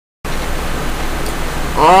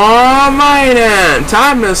Alright then,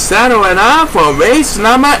 time to settle it up for race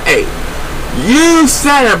number 8. You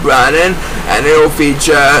said it, Brandon, and it'll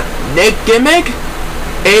feature Nick Gimmick,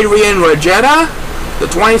 Adrian Rogetta, the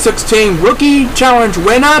 2016 Rookie Challenge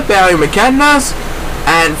winner Barry McKenna,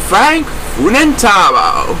 and Frank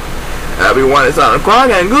Funentaro. Everyone is on the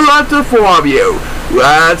clock, and good luck to the 4 of you.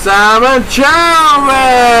 Let's have a Chao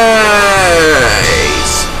race!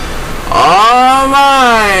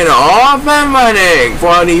 Alright, off and running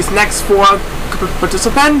for these next 4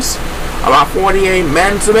 participants. About 48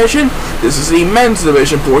 men's division. This is the men's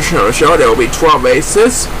division portion of the show. There will be 12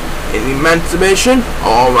 races in the men's division.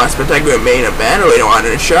 All a spectacular main event later on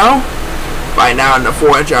in the show. Right now in the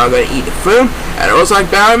 4th, I'm going to eat the food. And it looks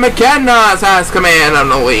like Barry McKenna has command on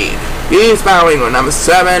the lead. He's battling with number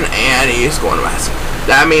 7 and he's going to rest.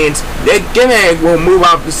 That means Nick Gimmick will move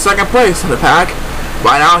up to 2nd place in the pack.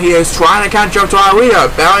 Right now he is trying to catch up to our leader,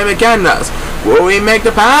 Barry McKenna. Will he make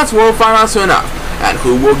the pass? We'll find out soon enough. And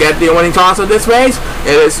who will get the winning toss of this race?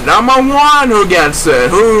 It is number 1 who gets it,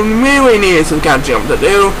 who really needs some catching up to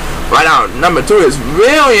do. Right now, number 2 is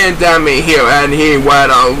really in me here, and he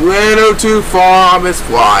went a little too far of his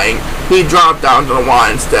flying. He dropped down to the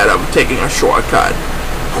line instead of taking a shortcut.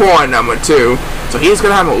 Poor number 2. So he's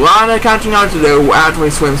going to have a lot of catching up to do after he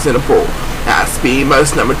swims in the pool. At speed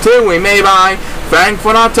bus number 2, we may by Frank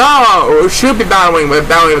Funentaro, who should be battling with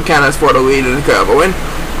Barry McKenna for the lead of the curve win.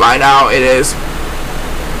 Right now, it is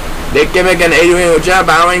Nick Gimmick and Adrian Rogetta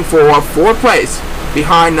battling for 4th place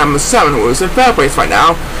behind number 7, who is in 3rd place right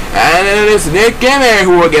now. And it is Nick Gimmick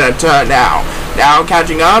who will get a turn now. Now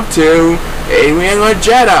catching up to Adrian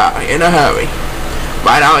Rogetta in a hurry.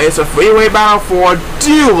 Right now it's a freeway battle for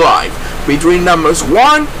dear life between numbers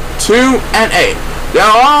 1, 2, and 8. They're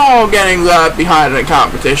all getting left behind in the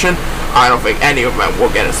competition. I don't think any of them will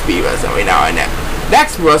get a speed race every now and then.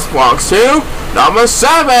 Next belongs to number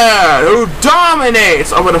 7, who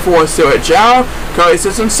dominates over the 4 Stuart Chao. Currently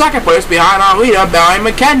sits in 2nd place behind our leader, Barry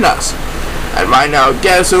McKenna. And right now,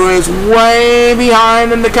 guess who is way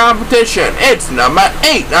behind in the competition? It's number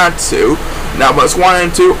 8, not 2. Numbers 1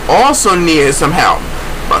 and 2 also needed some help.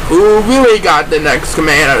 But who really got the next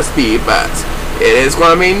command of the speed bus? It is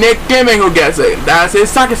going to be Nick Gimmick who gets it. That's his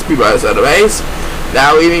 2nd speed bus of the race.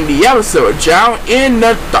 Now leaving the other Stuart Chao in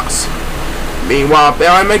the dust. Meanwhile,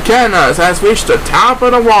 Barry McKenna has reached the top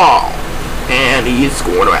of the wall, and he's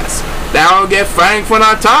going to rest. Now we'll get Frank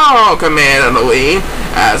Funentaro command of the lead,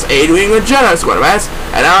 as Adrian Rogetta is going to rest,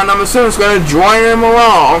 and now number 7 is going to join him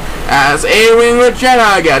along, as Adrian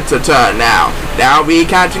Rogetta gets a turn now. Now be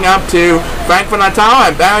catching up to Frank Funentaro,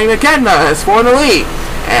 and Barry McKenna is for the lead.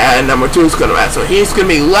 And number 2 is going to rest, so he's going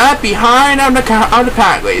to be left behind on the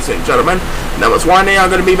pack, ladies and gentlemen. Numbers 1 and 8 are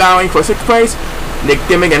going to be battling for 6th place. Nick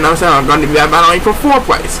Gimmick and number 7 are going to be battling for 4th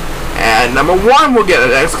place. And number 1 will get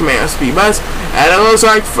the next command of speed bus. And it looks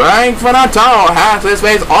like Frank Funentaro has his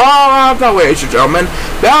face all out the way, ladies and gentlemen.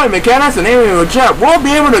 Barry McKenna and Adrian Rogetta will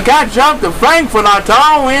be able to catch up to Frank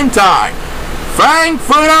Funentaro in time. Frank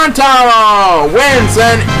Funentaro wins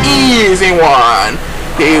an easy one.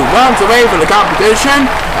 He runs away from the competition,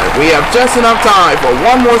 and we have just enough time for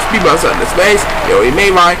 1 more speed bus at this race. It will be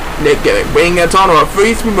made by Nick Gimmick, bringing a total of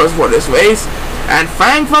 3 speed buses for this race. And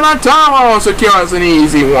Frank Funentaro secures an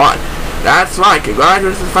easy one. That's right,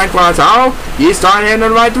 congratulations to Frank Funentaro. He's starting in the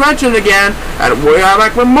right direction again, and we'll be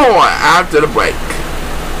back with more after the break.